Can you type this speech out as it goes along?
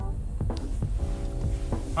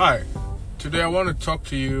Hi, today I want to talk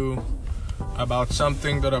to you about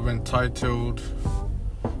something that I've entitled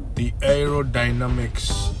The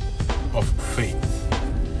Aerodynamics of Faith.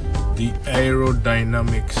 The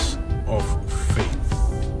Aerodynamics of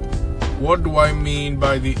Faith. What do I mean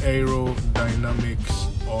by the aerodynamics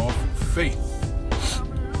of faith?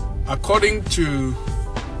 According to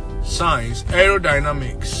science,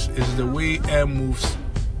 aerodynamics is the way air moves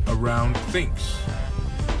around things.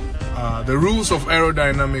 The rules of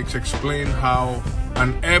aerodynamics explain how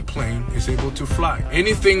an airplane is able to fly.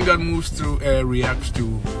 Anything that moves through air reacts to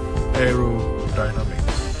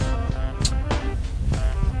aerodynamics.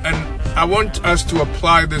 And I want us to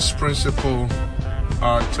apply this principle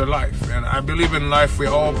to life. And I believe in life we're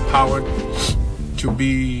all powered to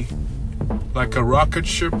be like a rocket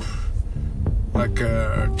ship, like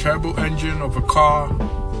a turbo engine of a car.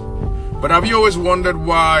 But have you always wondered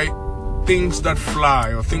why things that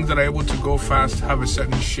fly or things that are able to go fast have a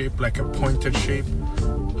certain shape, like a pointed shape?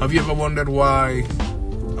 Have you ever wondered why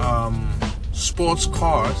sports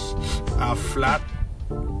cars are flat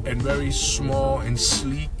and very small and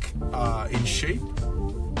sleek in shape?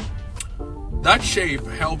 That shape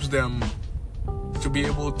helps them to be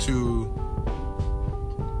able to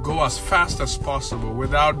go as fast as possible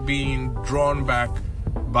without being drawn back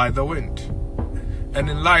by the wind. And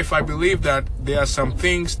in life, I believe that there are some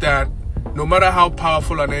things that no matter how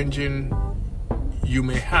powerful an engine you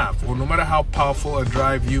may have, or no matter how powerful a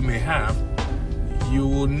drive you may have, you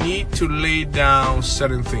will need to lay down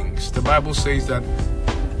certain things. The Bible says that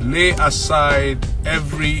lay aside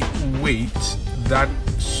every weight that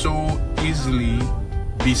so easily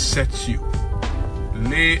besets you.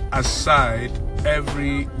 Lay aside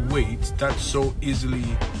every weight that so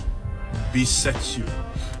easily besets you.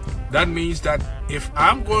 That means that if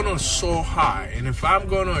I'm going to soar high, and if I'm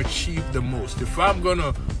going to achieve the most, if I'm going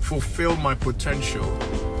to fulfill my potential,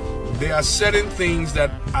 there are certain things that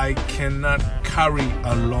I cannot carry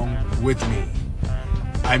along with me.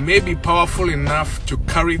 I may be powerful enough to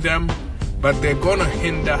carry them, but they're going to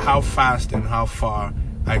hinder how fast and how far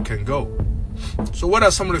I can go. So what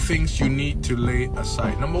are some of the things you need to lay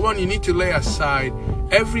aside? Number one, you need to lay aside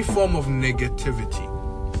every form of negativity.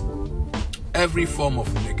 Every form of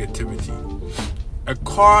negativity. A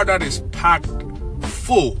car that is packed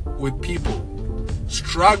full with people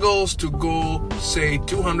struggles to go, say,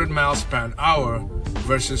 200 miles per hour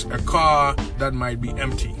versus a car that might be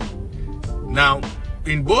empty. Now,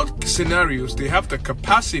 in both scenarios, they have the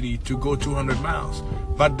capacity to go 200 miles,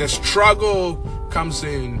 but the struggle comes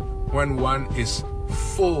in when one is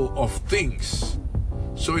full of things.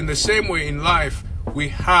 So in the same way in life, we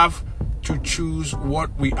have to choose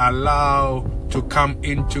what we allow to come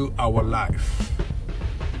into our life.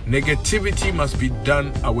 Negativity must be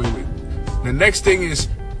done away with. The next thing is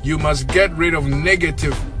you must get rid of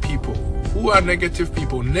negative people. Who are negative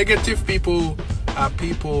people? Negative people are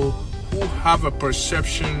people who have a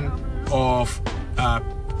perception of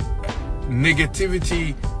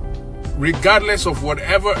negativity regardless of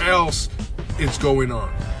whatever else is going on.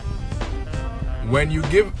 When you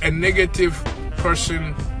give a negative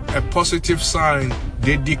person a positive sign,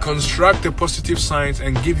 they deconstruct the positive signs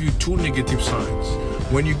and give you two negative signs.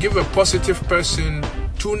 When you give a positive person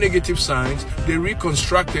two negative signs, they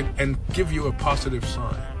reconstruct it and give you a positive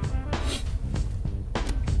sign.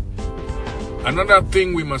 Another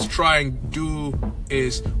thing we must try and do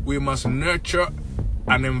is we must nurture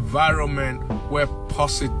an environment where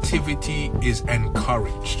positivity is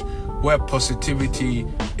encouraged. Where positivity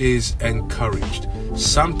is encouraged.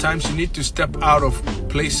 Sometimes you need to step out of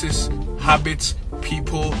places, habits,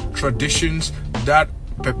 people, traditions that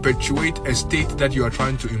perpetuate a state that you are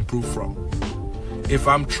trying to improve from. If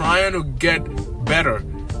I'm trying to get better,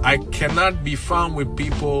 I cannot be found with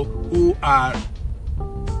people who are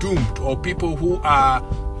doomed or people who are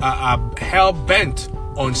hell-bent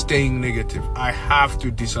on staying negative. I have to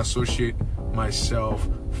disassociate myself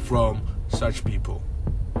from such people.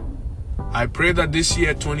 I pray that this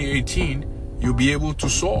year, 2018, you'll be able to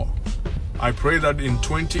soar. I pray that in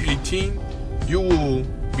 2018, you will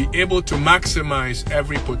be able to maximize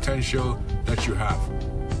every potential that you have.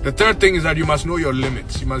 The third thing is that you must know your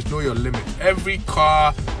limits. You must know your limit. Every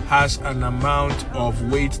car has an amount of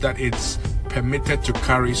weight that it's permitted to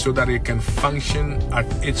carry so that it can function at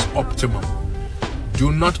its optimum.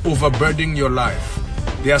 Do not overburden your life.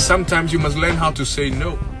 There are sometimes you must learn how to say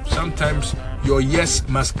no. Sometimes your yes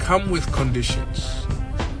must come with conditions.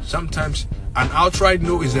 Sometimes an outright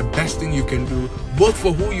no is the best thing you can do, both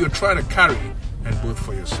for who you're trying to carry and both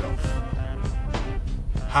for yourself.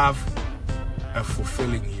 Have a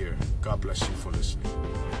fulfilling year. God bless you for listening.